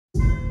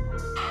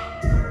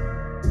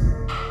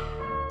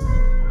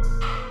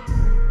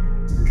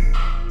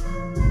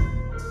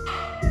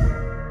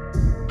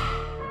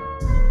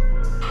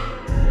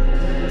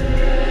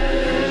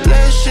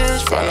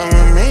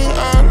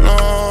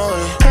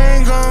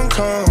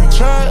come,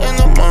 try in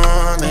the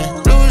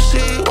morning. Blue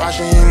sheet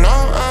watching, you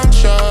know I'm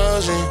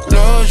chosen.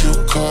 Lord, you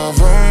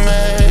cover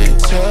me,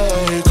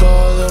 take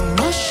all of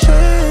my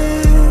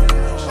shame.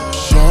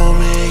 Show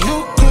me you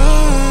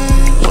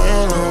good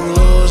when I'm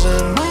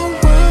losing my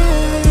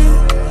way.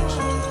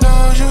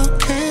 Lord, you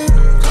keep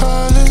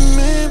calling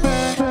me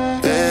back.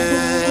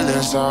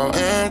 Feeling so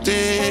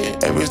empty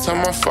every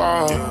time I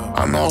fall.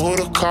 I know who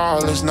to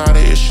call, it's not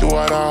an issue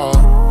at all.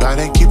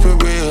 Gotta keep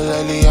it real,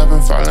 lately I've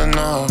been falling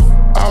off.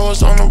 I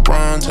was on the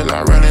run till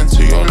I ran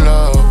into your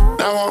love.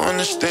 Now I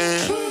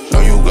understand,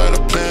 know you got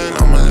a plan,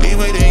 I'ma leave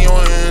it in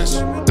your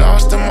hands.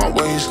 Lost in my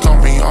ways,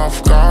 caught me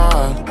off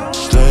guard.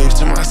 Slave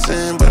to my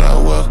sin, but I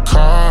work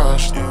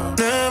hard.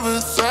 Never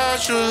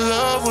thought your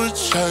love would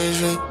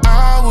change me.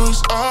 I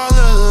was all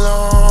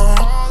alone.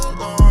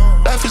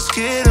 Life is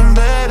getting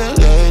better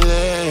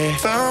lately.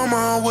 Found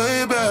my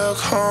way back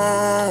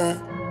home.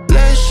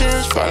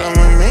 Lessons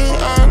following me,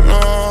 I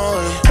know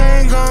it.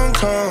 Ain't gon'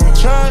 come,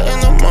 try in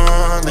the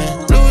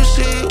morning. Blue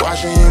sheet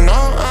watching, you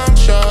know I'm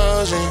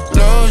chosen.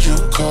 Lord, you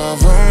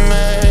cover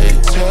me,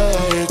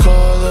 take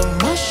all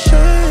of my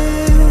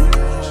shame.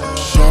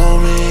 Show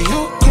me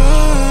you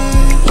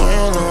good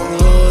when I'm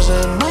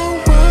losing my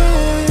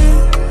way.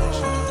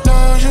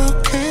 Lord, you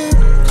keep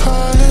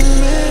calling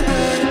me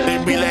back. They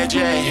be like,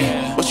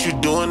 Jay, what you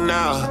doing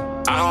now?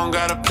 I don't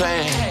got a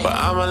plan, but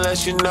I'ma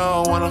let you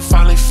know when I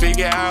finally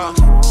figure out.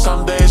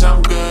 Some days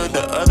I'm good,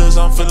 the others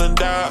I'm feeling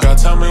down. God,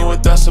 tell me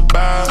what that's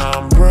about.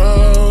 I'm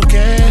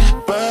broken,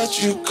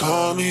 but you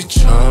call me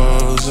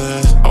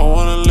chosen. I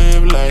wanna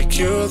live like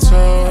you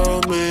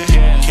told me.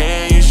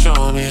 Can you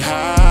show me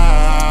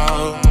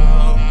how?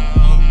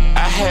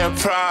 I had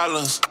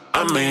problems,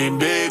 I made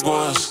big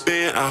ones.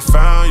 Then I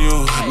found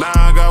you, now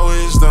I got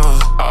wisdom.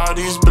 All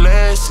these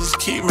blessings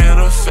keep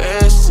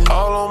manifesting.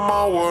 All of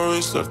my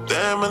worries, left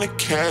them in a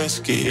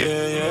casket,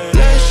 yeah, yeah.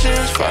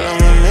 Lessons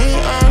following me,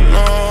 I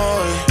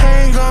know it.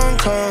 Ain't gon'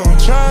 come,